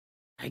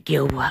Hey,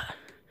 Gilbert.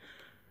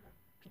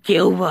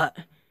 Gilbert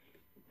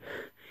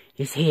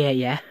is here,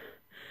 yeah?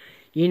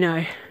 You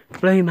know,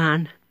 Blue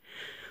Man,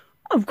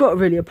 I've got to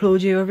really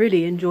applaud you. I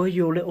really enjoyed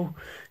your little,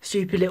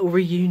 stupid little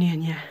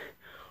reunion, yeah?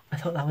 I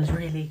thought that was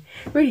really,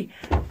 really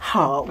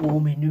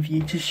heartwarming of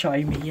you to show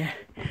me, yeah?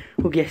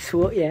 Well, guess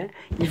what, yeah?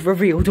 You've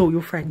revealed all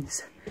your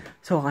friends.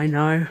 So I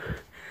know.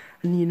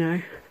 And you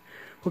know,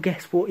 well,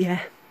 guess what,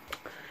 yeah?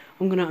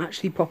 I'm going to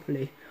actually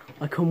properly,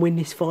 I can win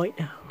this fight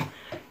now.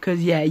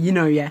 Because, yeah, you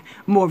know, yeah,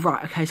 more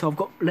right, okay, so I've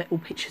got little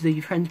pictures of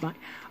your friends, mate.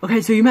 Okay,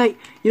 so you, mate,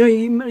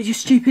 you know, you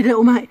stupid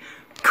little mate,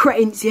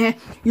 cretins, yeah?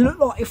 You look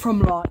like you're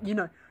from, like, you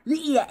know,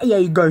 yeah,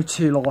 you go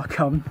to, like,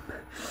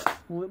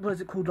 what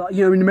is it called, like,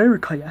 you know, in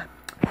America, yeah?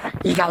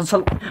 You go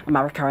to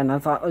America and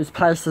there's, like, those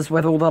places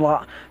with all the,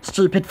 like,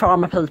 stupid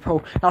farmer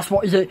people. That's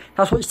what you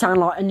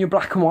sound like, and you're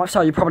black and white, so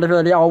you're probably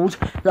really old,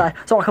 yeah?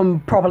 So I can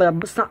probably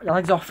snap your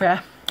legs off,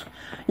 yeah?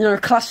 You know,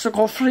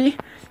 classical free.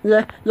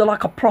 Yeah, you're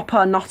like a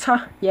proper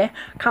nutter, yeah.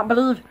 Can't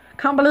believe,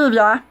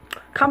 yeah.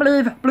 Can't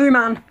believe Blue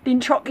Man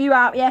didn't choke you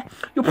out, yeah.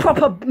 You're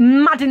proper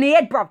mad in the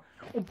head, bruv.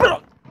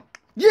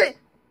 Yeah,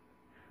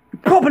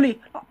 you're properly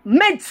like,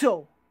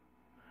 mental.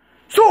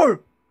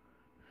 So,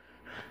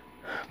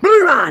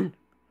 Blue Man,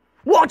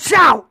 watch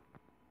out.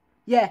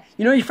 Yeah,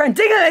 you know your friend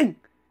Dingaling.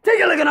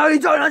 Dingaling, I know you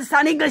don't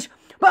understand English,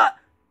 but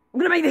I'm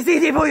gonna make this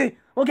easier for you.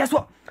 Well, guess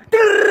what?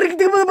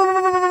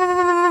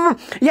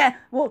 Yeah,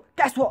 well,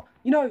 guess what?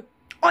 You know,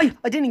 I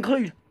didn't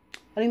include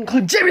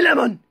Jimmy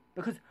Lemon,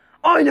 because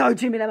I know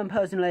Jimmy Lemon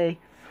personally.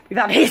 We've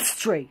had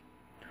history.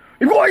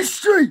 We've got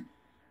history.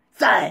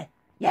 So,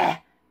 yeah,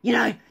 you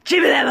know,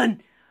 Jimmy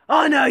Lemon,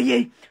 I know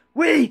you.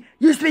 We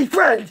used to be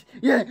friends.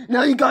 Yeah,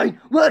 now you're going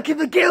working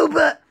for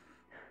Gilbert.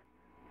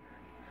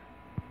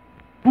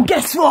 Well,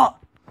 guess what?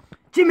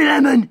 Jimmy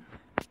Lemon,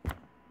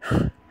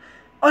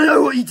 I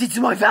know what you did to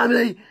my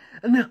family,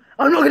 and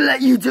I'm not going to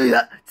let you do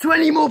that to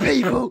any more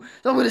people.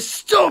 So I'm going to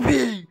stop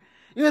you.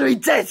 You're going to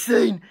be dead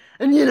soon.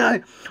 And you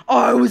know,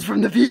 I was from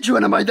the future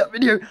when I made that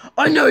video.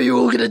 I know you're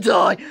all going to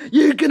die.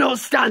 You cannot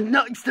stand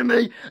next to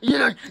me. You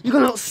know, you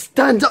cannot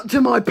stand up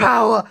to my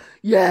power.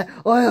 Yeah,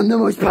 I am the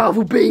most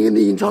powerful being in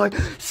the entire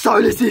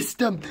solar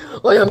system.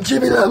 I am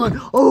Jimmy Lemon.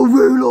 I'll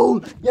rule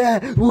all.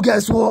 Yeah, well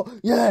guess what?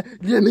 Yeah,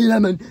 Jimmy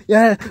Lemon.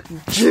 Yeah,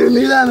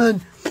 Jimmy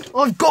Lemon.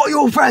 I've got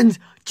your friends.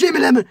 Jimmy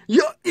Lemon,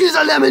 he's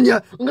a lemon, yeah.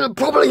 I'm gonna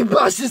probably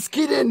bash this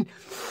kid in.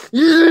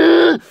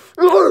 Yeah.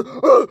 Why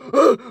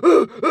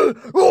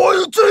are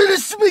you doing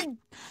this to me?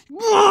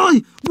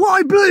 Why?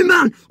 Why, Blue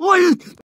Man? Why?